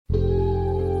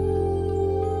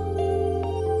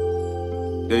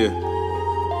Yeah.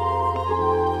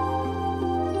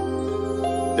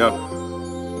 Yeah.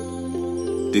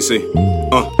 DC.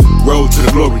 Road to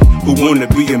the glory. Who wanna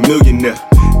be a millionaire?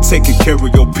 Taking care of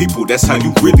your people, that's how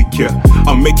you really care.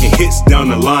 I'm making hits down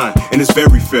the line, and it's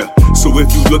very fair. So if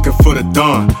you looking for the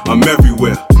dawn, I'm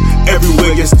everywhere.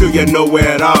 Everywhere, yet still yet nowhere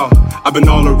at all. I've been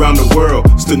all around the world,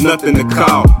 still nothing to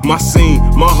call. My scene,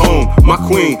 my home, my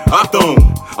queen, I thrown.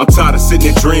 I'm tired of sitting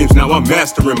in dreams, now I'm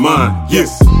mastering mine.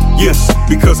 Yes, yes,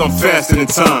 because I'm faster than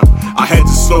time. I had to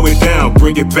slow it down,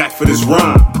 bring it back for this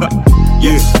rhyme.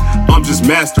 Yes, I'm just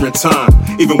mastering time.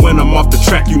 Even when I'm off the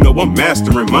track, you know I'm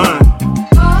mastering mine.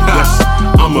 Yes,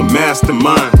 I'm a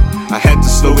mastermind. I had to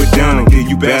slow it down and give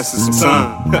you bastards some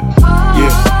time.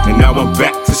 Yeah, and now I'm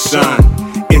back to shine.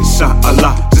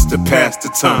 Inshallah, just to pass the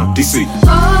time. DC.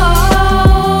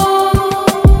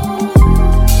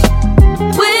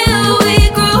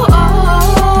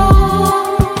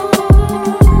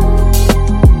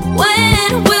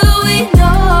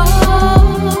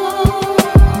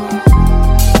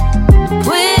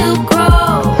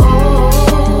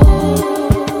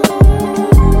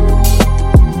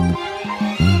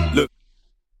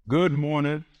 Good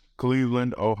morning,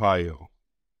 Cleveland, Ohio.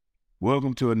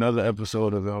 Welcome to another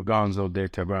episode of Ganso de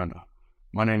Taberna.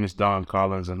 My name is Don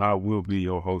Collins, and I will be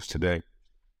your host today.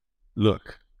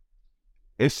 Look,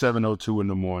 it's 7:02 in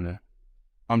the morning.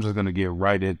 I'm just going to get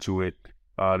right into it.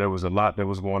 There was a lot that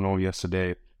was going on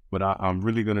yesterday, but I'm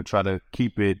really going to try to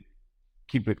keep it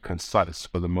concise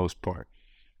for the most part.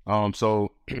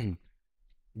 So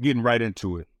getting right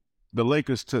into it. The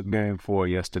Lakers took game 4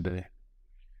 yesterday.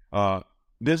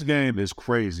 This game is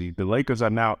crazy. The Lakers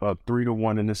are now up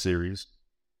 3-1 in the series.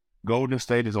 Golden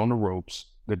State is on the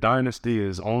ropes. The dynasty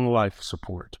is on life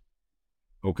support.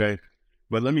 Okay?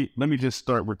 But let me just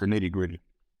start with the nitty-gritty.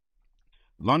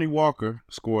 Lonnie Walker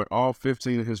scored all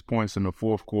 15 of his points in the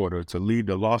fourth quarter to lead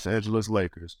the Los Angeles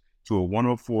Lakers to a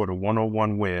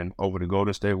 104-101 win over the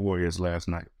Golden State Warriors last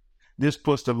night. This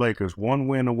puts the Lakers one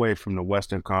win away from the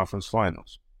Western Conference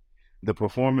Finals. The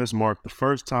performance marked the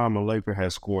first time a Laker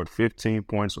has scored 15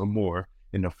 points or more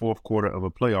in the fourth quarter of a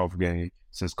playoff game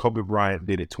since Kobe Bryant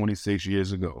did it 26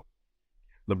 years ago.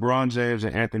 LeBron James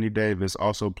and Anthony Davis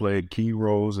also played key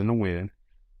roles in the win,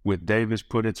 with Davis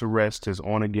putting to rest his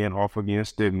on-again, off-again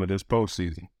stigma this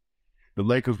postseason. The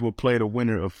Lakers will play the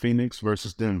winner of Phoenix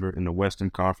versus Denver in the Western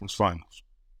Conference Finals.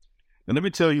 Now let me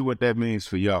tell you what that means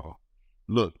for y'all.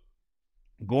 Look,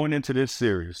 going into this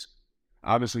series,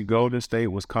 obviously, Golden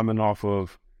State was coming off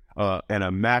of an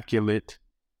immaculate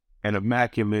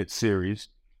series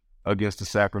against the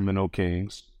Sacramento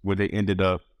Kings, where they ended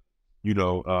up,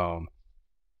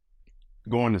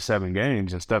 going to 7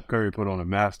 games, and Steph Curry put on a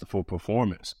masterful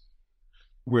performance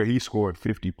where he scored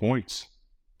 50 points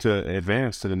to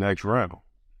advance to the next round.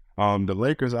 The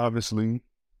Lakers obviously,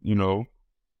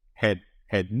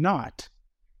 had not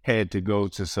had to go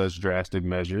to such drastic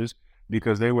measures,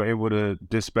 because they were able to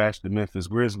dispatch the Memphis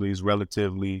Grizzlies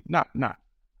relatively, not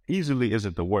easily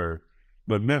isn't the word,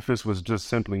 but Memphis was just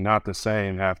simply not the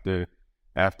same after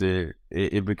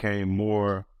it became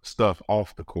more stuff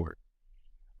off the court.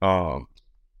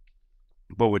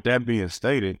 But with that being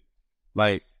stated,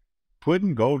 like,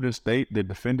 putting Golden State, the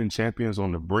defending champions,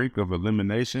 on the brink of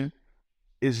elimination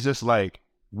is just like,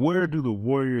 where do the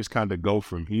Warriors kind of go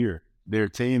from here? Their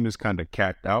team is kind of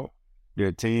capped out.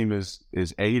 Their team is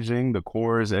aging. The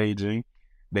core is aging.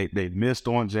 They've missed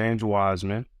on James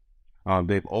Wiseman.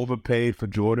 They've overpaid for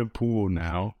Jordan Poole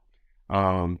now.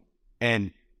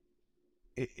 And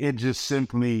it just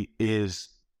simply is,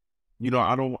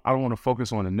 I don't want to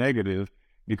focus on the negative,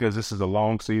 because this is a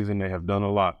long season. They have done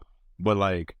a lot, but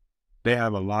like, they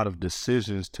have a lot of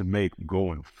decisions to make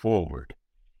going forward.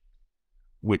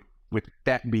 With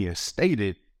that being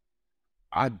stated,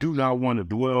 I do not want to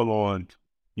dwell on,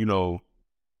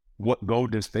 what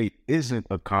Golden State isn't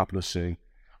accomplishing.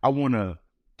 I want to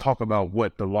talk about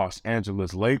what the Los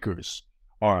Angeles Lakers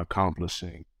are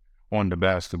accomplishing on the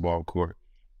basketball court.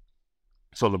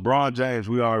 So LeBron James,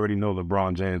 we already know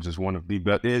LeBron James is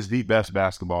the best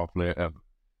basketball player ever.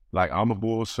 Like, I'm a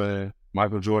Bulls fan.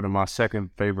 Michael Jordan, my second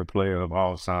favorite player of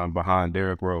all time, behind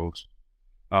Derrick Rose.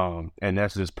 And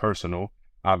that's just personal.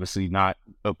 Obviously not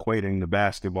equating the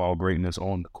basketball greatness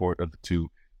on the court of the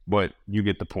two, but you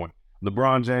get the point.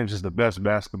 LeBron James is the best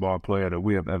basketball player that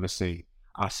we have ever seen.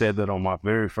 I said that on my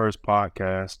very first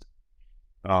podcast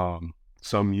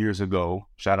some years ago.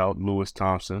 Shout out Lewis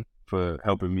Thompson for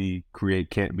helping me create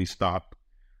Can't Be Stopped,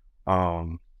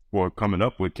 or coming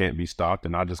up with Can't Be Stopped,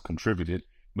 and I just contributed.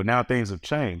 But now things have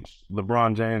changed.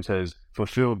 LeBron James has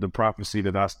fulfilled the prophecy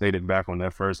that I stated back on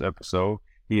that first episode.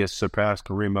 He has surpassed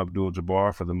Kareem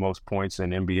Abdul-Jabbar for the most points in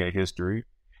NBA history.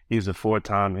 He's a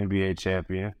 4-time NBA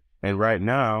champion. And right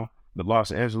now, the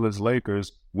Los Angeles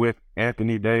Lakers with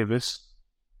Anthony Davis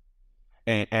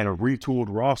and a retooled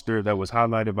roster that was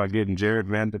highlighted by getting Jared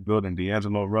Vanderbilt and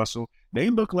D'Angelo Russell, they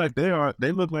look like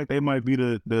they might be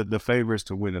the favorites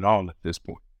to win it all at this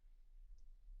point.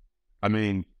 I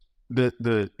mean, the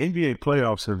NBA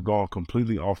playoffs have gone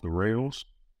completely off the rails,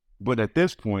 but at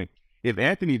this point, if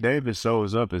Anthony Davis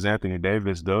shows up as Anthony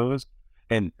Davis does,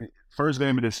 and first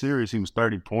game of the series, he was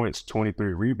 30 points,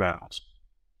 23 rebounds,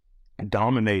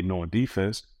 dominating on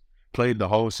defense, played the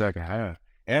whole second half.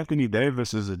 Anthony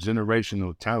Davis is a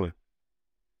generational talent.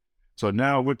 So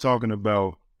now we're talking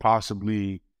about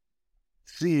possibly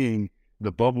seeing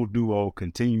the bubble duo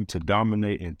continue to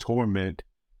dominate and torment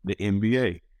the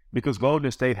NBA because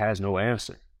Golden State has no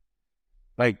answer.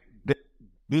 Like,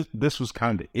 this was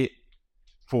kind of it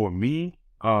for me.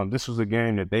 This was a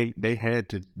game that they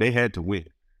had to win.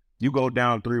 You go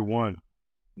down 3-1.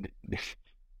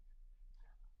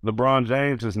 LeBron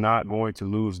James is not going to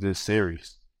lose this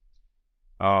series.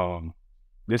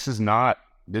 This is not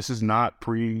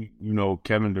pre,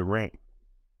 Kevin Durant.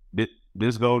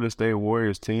 This Golden State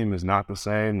Warriors team is not the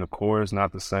same. The core is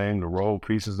not the same. The role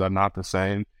pieces are not the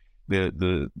same.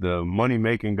 The money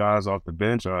making guys off the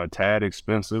bench are a tad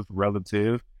expensive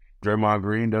relative. Draymond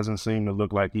Green doesn't seem to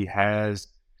look like he has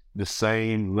the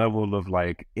same level of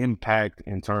like impact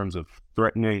in terms of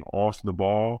threatening off the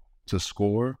ball to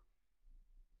score.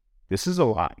 This is a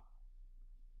lot.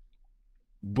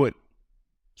 But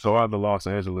so are the Los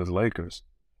Angeles Lakers.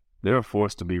 They're a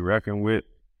force to be reckoned with.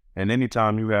 And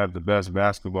anytime you have the best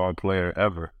basketball player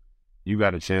ever, you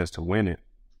got a chance to win it.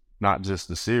 Not just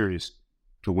the series,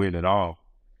 to win it all.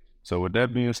 So with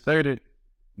that being stated,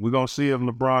 we're going to see if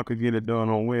LeBron could get it done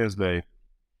on Wednesday.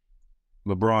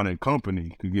 LeBron and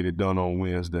company could get it done on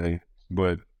Wednesday.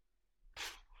 But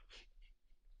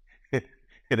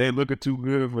it ain't looking too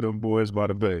good for them boys by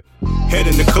the bay. Head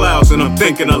in the clouds and I'm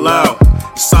thinking aloud.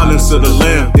 Silence of the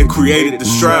lamb, it created the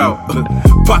shroud.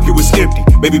 Pocket was empty,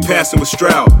 maybe passing with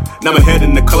Stroud. Now my head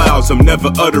in the clouds, I'm never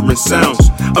uttering sounds.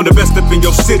 I'm the best up in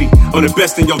your city, I'm the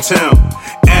best in your town.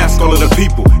 Ask all of the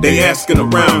people, they asking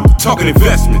around. Talking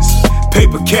investments,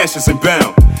 paper cash is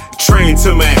inbound. Train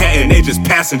to Manhattan, they just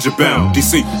passenger bound.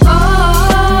 DC.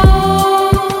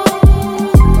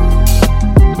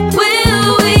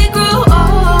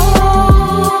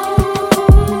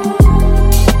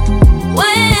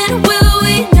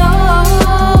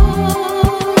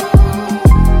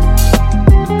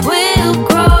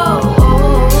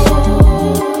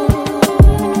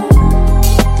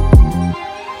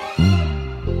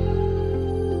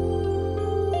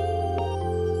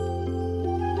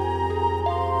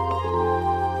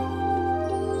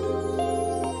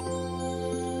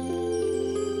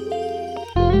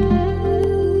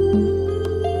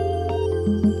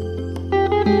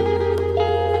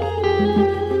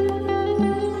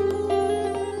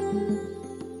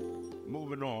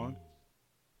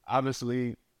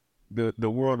 Obviously, the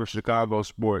world of Chicago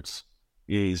sports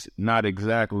is not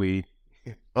exactly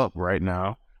up right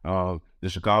now. The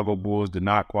Chicago Bulls did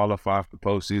not qualify for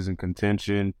postseason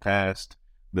contention past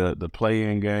the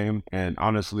play-in game, and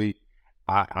honestly,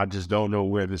 I just don't know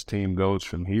where this team goes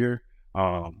from here.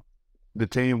 The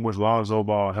team with Lonzo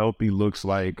Ball healthy looks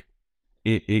like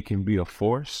it can be a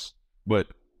force, but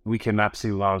we cannot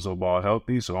see Lonzo Ball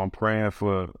healthy, so I'm praying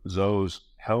for Zoe's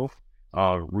health.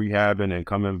 Rehabbing and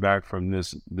coming back from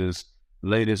this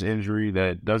latest injury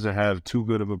that doesn't have too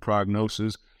good of a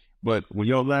prognosis. But when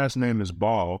your last name is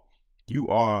Ball, you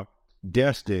are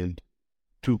destined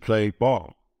to play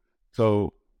ball.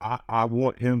 So I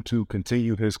want him to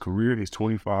continue his career. He's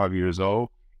 25 years old.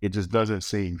 It just doesn't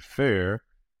seem fair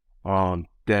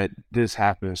that this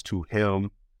happens to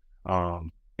him.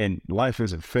 And life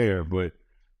isn't fair, but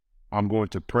I'm going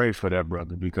to pray for that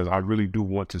brother because I really do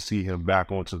want to see him back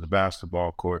onto the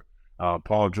basketball court.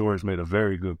 Paul George made a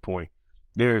very good point.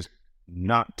 There's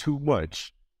not too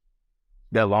much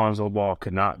that Lonzo Ball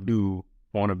cannot do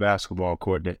on a basketball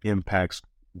court that impacts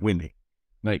winning.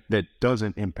 Like, that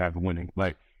doesn't impact winning.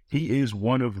 Like, he is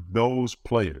one of those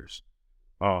players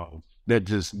that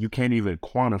just, you can't even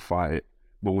quantify it.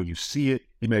 But when you see it,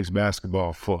 it makes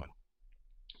basketball fun.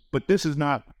 But this is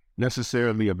not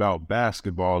necessarily about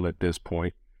basketball at this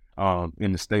point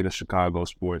in the state of Chicago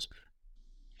sports.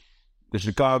 The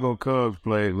Chicago Cubs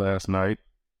played last night.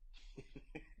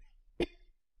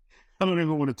 I don't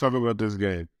even want to talk about this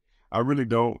game. I really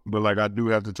don't, but I do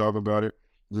have to talk about it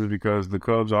just because the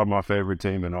Cubs are my favorite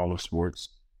team in all of sports.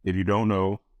 If you don't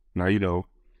know, now you know.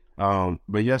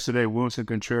 But yesterday, Wilson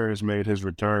Contreras made his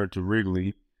return to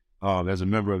Wrigley as a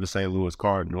member of the St. Louis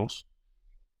Cardinals.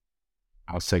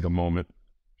 I'll take a moment.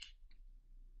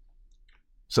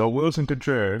 So Wilson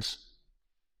Contreras,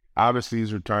 obviously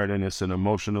he's returning. It's an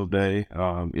emotional day.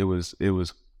 It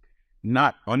was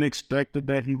not unexpected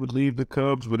that he would leave the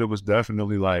Cubs, but it was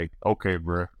definitely like, okay,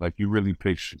 bro, like you really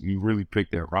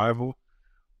picked that rival.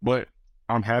 But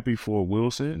I'm happy for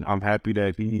Wilson. I'm happy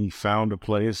that he found a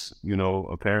place,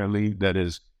 apparently that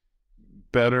is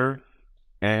better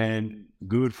and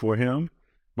good for him.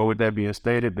 But with that being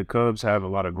stated, the Cubs have a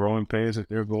lot of growing pains that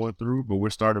they're going through, but we're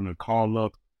starting to call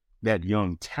up that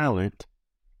young talent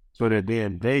so that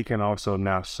then they can also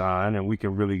now shine, and we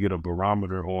can really get a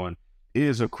barometer on,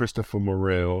 is a Christopher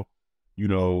Morel,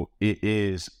 it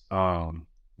is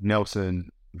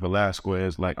Nelson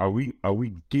Velasquez. Like, are we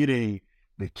getting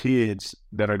the kids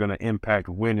that are going to impact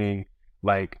winning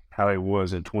like how it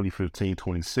was in 2015,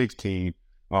 2016,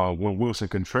 when Wilson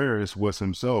Contreras was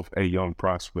himself a young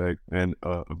prospect and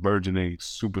a burgeoning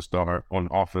superstar on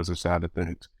the offensive side of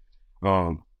things.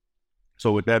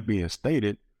 So with that being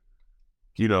stated,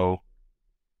 they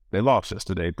lost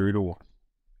yesterday 3-1.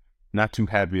 Not too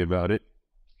happy about it,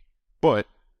 but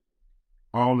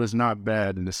all is not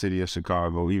bad in the city of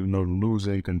Chicago, even though the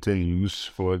losing continues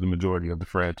for the majority of the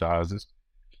franchises.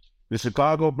 The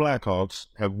Chicago Blackhawks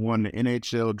have won the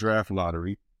NHL draft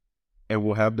lottery and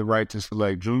will have the right to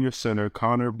select junior center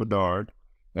Connor Bedard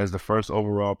as the first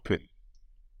overall pick.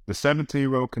 The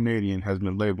 17-year-old Canadian has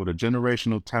been labeled a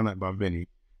generational talent by many,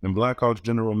 and Blackhawks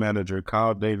general manager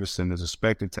Kyle Davison is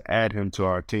expected to add him to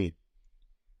our team.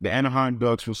 The Anaheim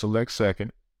Ducks will select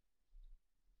second.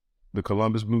 The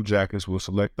Columbus Blue Jackets will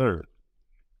select third.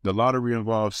 The lottery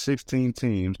involves 16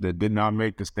 teams that did not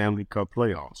make the Stanley Cup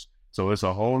playoffs. So it's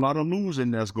a whole lot of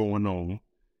losing that's going on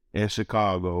in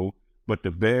Chicago. But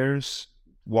the Bears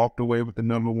walked away with the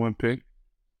number 1 pick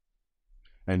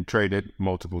and traded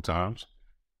multiple times.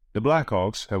 The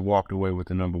Blackhawks have walked away with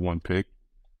the number 1 pick.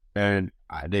 And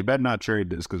they better not trade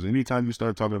this, because anytime you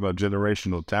start talking about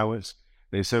generational talents,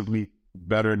 they simply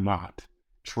better not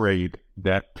trade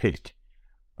that pick.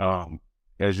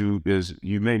 As you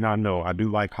may not know, I do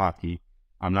like hockey.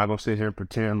 I'm not going to sit here and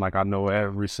pretend like I know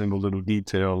every single little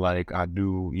detail like I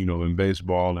do, in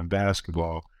baseball and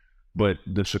basketball. But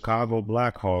the Chicago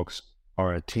Blackhawks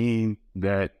are a team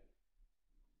that,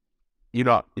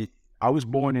 I was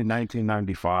born in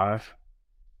 1995,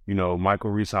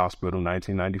 Michael Reese Hospital,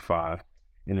 1995,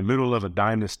 in the middle of a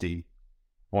dynasty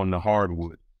on the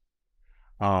hardwood.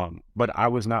 But I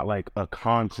was not like a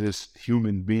conscious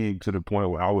human being to the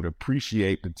point where I would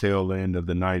appreciate the tail end of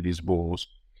the 90s Bulls.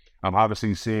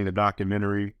 Obviously seeing the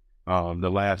documentary, The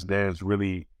Last Dance,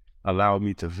 really allowed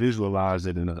me to visualize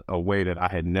it in a way that I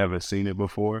had never seen it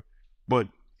before. But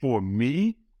for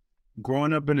me,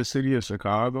 growing up in the city of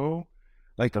Chicago,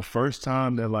 like the first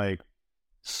time that like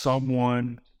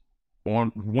someone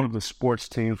on one of the sports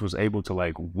teams was able to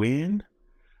like win,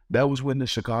 that was when the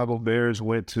Chicago Bears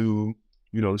went to,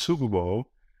 the Super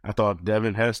Bowl. I thought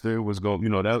Devin Hester was going,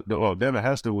 Devin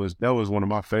Hester that was one of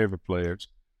my favorite players.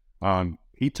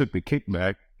 He took the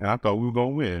kickback, and I thought we were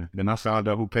going to win. Then I found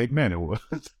out who Peyton Manning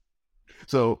was.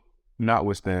 So,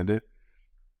 notwithstanding,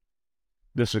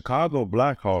 the Chicago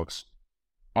Blackhawks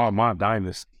are my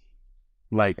dynasty.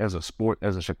 Like, as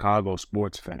a Chicago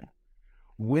sports fan,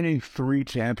 winning 3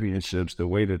 championships the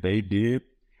way that they did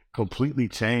completely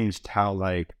changed how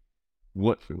I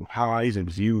even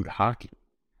viewed hockey.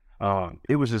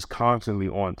 It was just constantly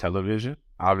on television,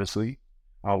 obviously.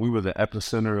 We were the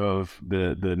epicenter of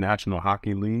the National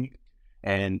Hockey League,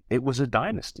 and it was a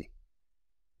dynasty.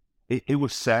 It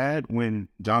was sad when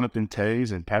Jonathan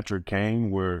Toews and Patrick Kane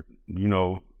were,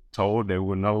 told they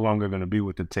were no longer going to be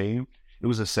with the team. It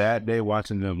was a sad day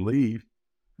watching them leave,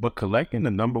 but collecting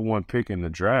the number 1 pick in the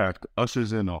draft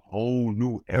ushers in a whole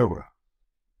new era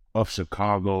of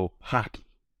Chicago hockey.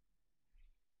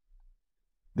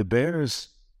 The Bears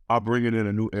are bringing in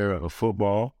a new era of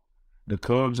football. The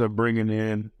Cubs are bringing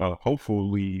in,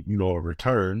 hopefully, a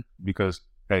return, because,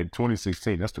 hey,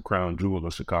 2016, that's the crown jewel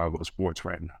of Chicago sports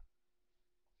right now.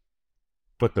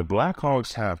 But the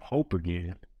Blackhawks have hope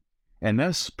again, and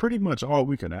that's pretty much all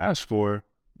we can ask for,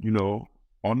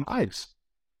 on ice.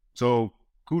 So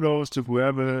kudos to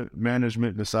whoever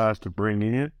management decides to bring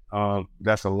in.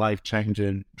 That's a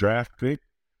life-changing draft pick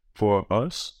for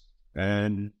us.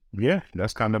 And yeah,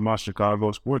 that's kind of my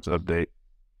Chicago sports update.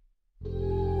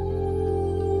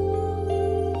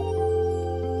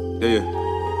 Yeah.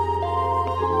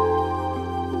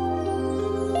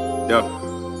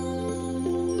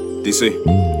 DC.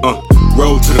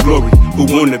 Road to the glory. Who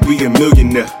wanna be a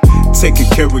millionaire? Taking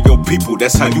care of your people,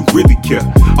 that's how you really care.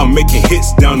 I'm making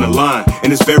hits down the line,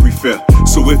 and it's very fair.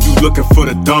 So if you looking for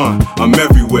the dawn, I'm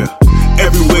everywhere.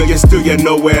 Everywhere, yet still yet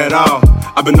nowhere at all.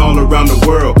 I've been all around the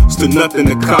world, still nothing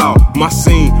to call. My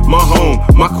scene, my home,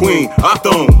 my queen, I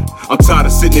thrown. I'm tired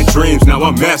of sitting in dreams, now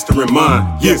I'm mastering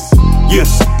mine. Yes,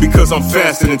 yes, because I'm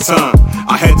faster than time.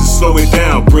 I had to slow it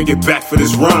down, bring it back for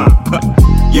this rhyme.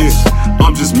 Yes,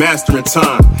 I'm just mastering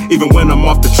time. Even when I'm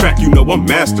off the track, you know I'm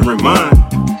mastering mine.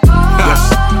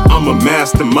 Yes, I'm a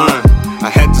mastermind. I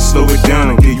had to slow it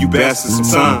down and give you bastards some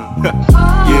time.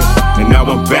 Yeah, and now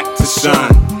I'm back to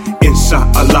shine.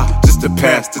 Inshallah, just to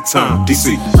pass the time.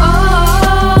 DC.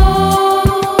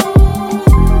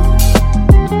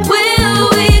 Will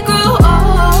we grow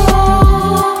old?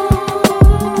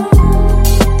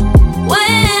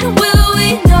 When will we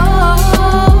know?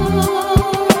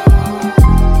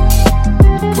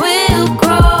 We'll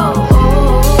grow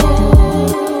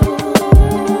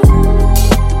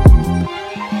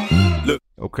old.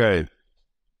 Okay,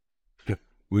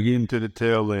 we're getting to the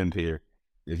tail end here.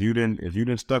 If you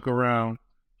didn't stuck around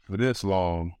for this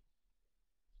long,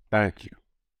 thank you.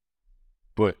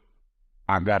 But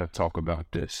I gotta talk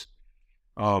about this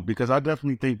because I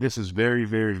definitely think this is very,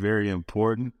 very, very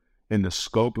important in the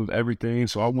scope of everything.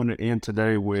 So I want to end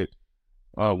today with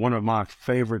one of my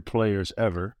favorite players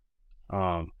ever,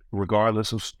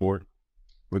 regardless of sport,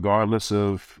 regardless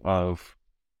of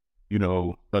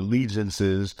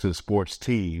allegiances to sports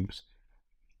teams.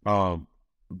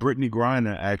 Brittany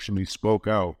Griner actually spoke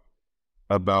out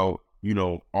about,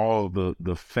 all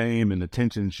the fame and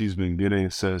attention she's been getting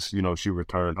since, she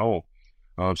returned home.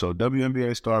 So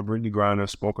WNBA star Brittany Griner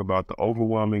spoke about the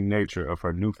overwhelming nature of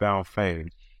her newfound fame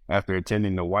after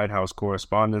attending the White House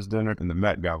Correspondents' Dinner and the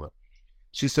Met Gala.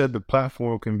 She said the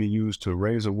platform can be used to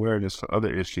raise awareness for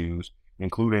other issues,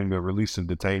 including the release of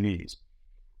detainees.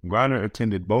 Griner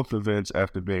attended both events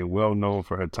after being well known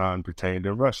for her time detained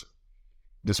in Russia.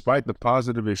 Despite the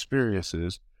positive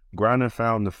experiences, Griner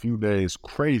found the few days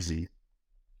crazy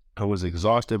and was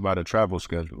exhausted by the travel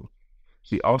schedule.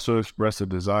 She also expressed a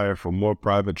desire for more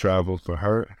private travel for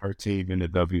her team in the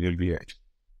WNBA.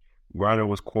 Griner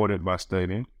was quoted by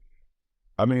stating,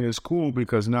 "I mean, it's cool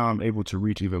because now I'm able to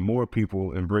reach even more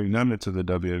people and bring them into the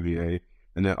WNBA,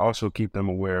 and then also keep them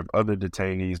aware of other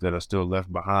detainees that are still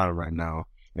left behind right now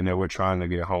and that we're trying to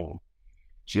get home."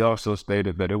 She also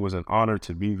stated that it was an honor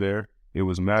to be there. It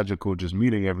was magical just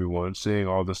meeting everyone, seeing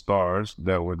all the stars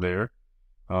that were there.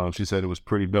 She said it was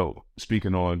pretty dope,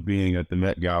 speaking on being at the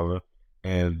Met Gala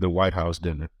and the White House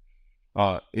dinner.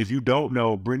 If you don't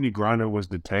know, Brittany Griner was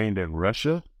detained in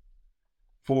Russia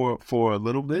for a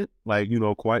little bit,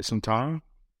 quite some time.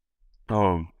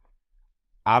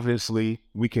 Obviously,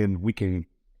 we can.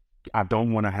 I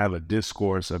don't want to have a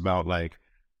discourse about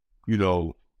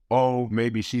oh,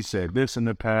 maybe she said this in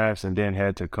the past and then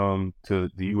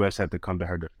the U.S. had to come to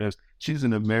her defense. She's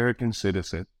an American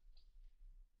citizen.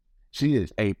 She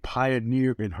is a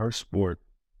pioneer in her sport,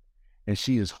 and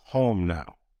she is home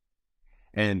now.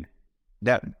 And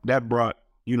that brought,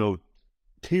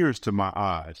 tears to my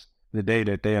eyes the day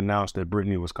that they announced that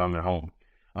Brittany was coming home.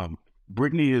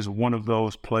 Brittany is one of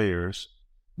those players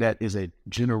that is a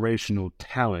generational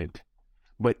talent,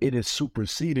 but it is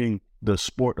superseding the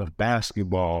sport of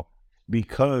basketball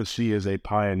because she is a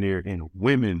pioneer in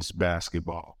women's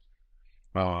basketball.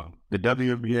 The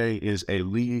WNBA is a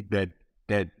league that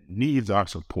needs our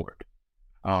support.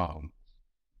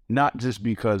 Not just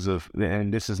because of,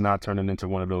 and this is not turning into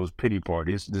one of those pity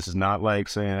parties. This is not like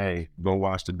saying, hey, go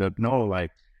watch no, like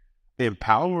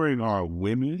empowering our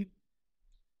women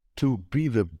to be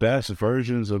the best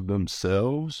versions of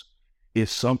themselves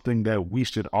is something that we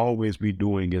should always be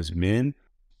doing as men.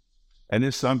 And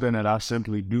it's something that I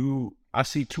simply do. I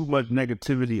see too much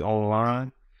negativity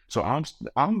online. So I'm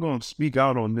going to speak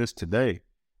out on this today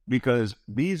because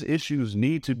these issues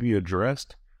need to be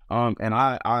addressed. And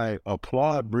I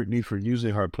applaud Brittany for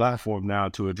using her platform now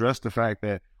to address the fact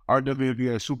that our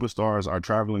WNBA superstars are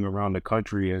traveling around the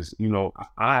country as,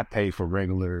 I pay for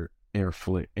regular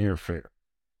airfare.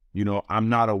 I'm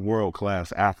not a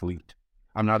world-class athlete.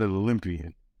 I'm not an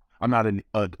Olympian. I'm not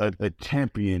a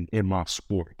champion in my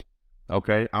sport.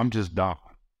 Okay, I'm just Don.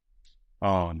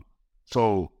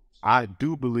 So I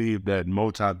do believe that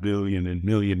multi-billion and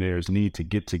millionaires need to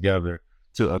get together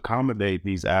to accommodate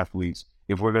these athletes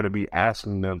if we're going to be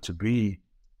asking them to be,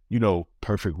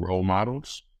 perfect role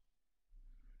models.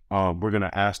 We're going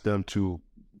to ask them to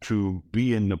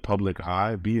be in the public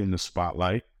eye, be in the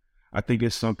spotlight. I think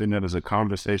it's something that is a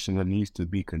conversation that needs to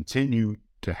be continued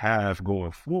to have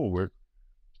going forward.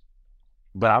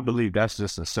 But I believe that's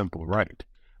just a simple right.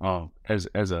 As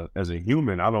a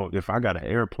human, if I got an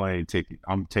airplane ticket,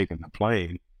 I'm taking the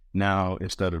plane now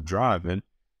instead of driving.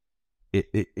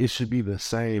 it should be the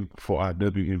same for our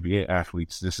WNBA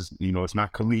athletes. This is, it's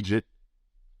not collegiate.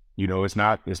 It's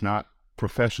not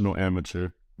professional amateur.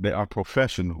 They are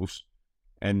professionals.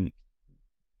 And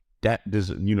that does,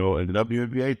 and the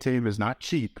WNBA team is not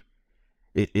cheap.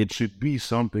 It should be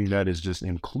something that is just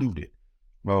included.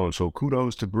 Well, so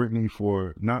kudos to Brittany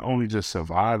for not only just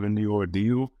surviving the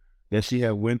ordeal that she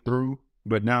had went through,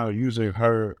 but now using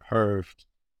her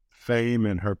fame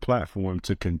and her platform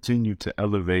to continue to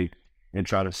elevate and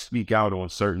try to speak out on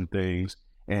certain things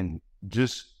and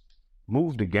just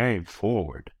move the game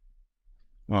forward.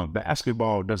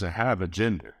 Basketball doesn't have a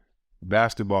gender.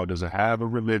 Basketball doesn't have a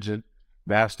religion.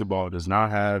 Basketball does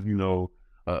not have,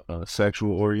 a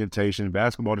sexual orientation.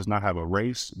 Basketball does not have a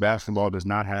race. Basketball does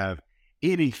not have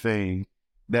anything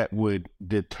that would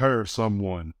deter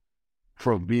someone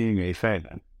from being a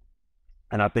fan.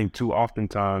 And I think too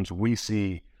oftentimes we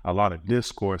see a lot of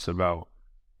discourse about,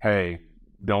 hey,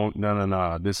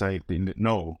 this ain't the,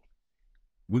 no.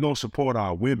 We're going to support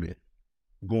our women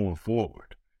going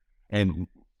forward. And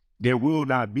there will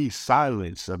not be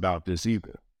silence about this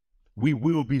either. We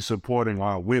will be supporting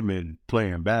our women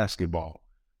playing basketball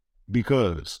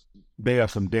because they are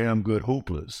some damn good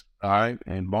hoopers, all right?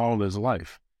 And ball is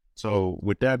life. So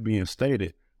with that being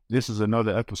stated, this is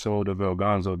another episode of El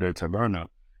Ganso de Taberna.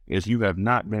 If you have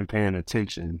not been paying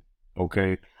attention,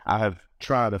 okay, I have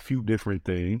tried a few different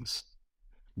things,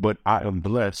 but I am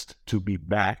blessed to be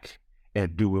back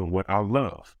and doing what I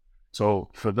love. So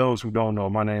for those who don't know,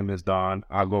 my name is Don.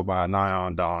 I go by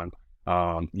Nyan Don.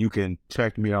 You can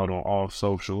check me out on all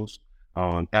socials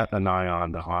at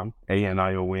Nyan Don,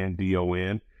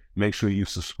 ANIONDON. Make sure you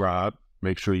subscribe.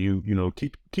 Make sure you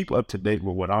keep up to date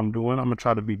with what I'm doing. I'm gonna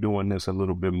try to be doing this a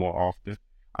little bit more often.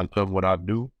 I love what I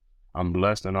do. I'm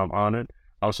blessed and I'm honored.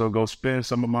 Also go spin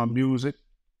some of my music.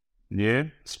 Yeah,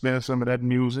 spin some of that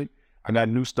music. I got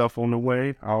new stuff on the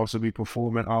way. I'll also be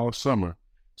performing all summer.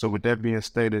 So with that being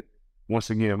stated, once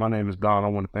again, my name is Don. I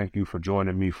want to thank you for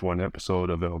joining me for an episode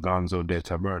of El Ganso de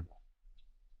Taberna,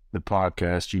 the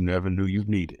podcast you never knew you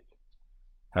needed.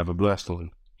 Have a blessed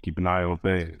one. Keep an eye on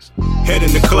things. Head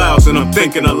in the clouds and I'm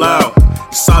thinking aloud.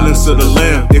 Silence of the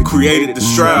lamb, it created the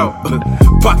shroud.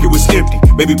 Pocket was empty,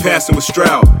 baby passing with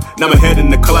Stroud. Now my head in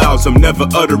the clouds, I'm never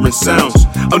uttering sounds.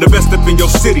 I'm the best up in your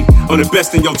city, I'm the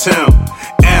best in your town.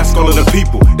 Ask all of the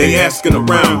people, they asking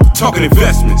around. Talking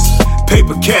investments,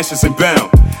 paper cash is inbound.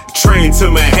 Train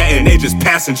to Manhattan, they just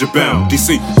passenger bound.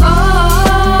 DC. Oh.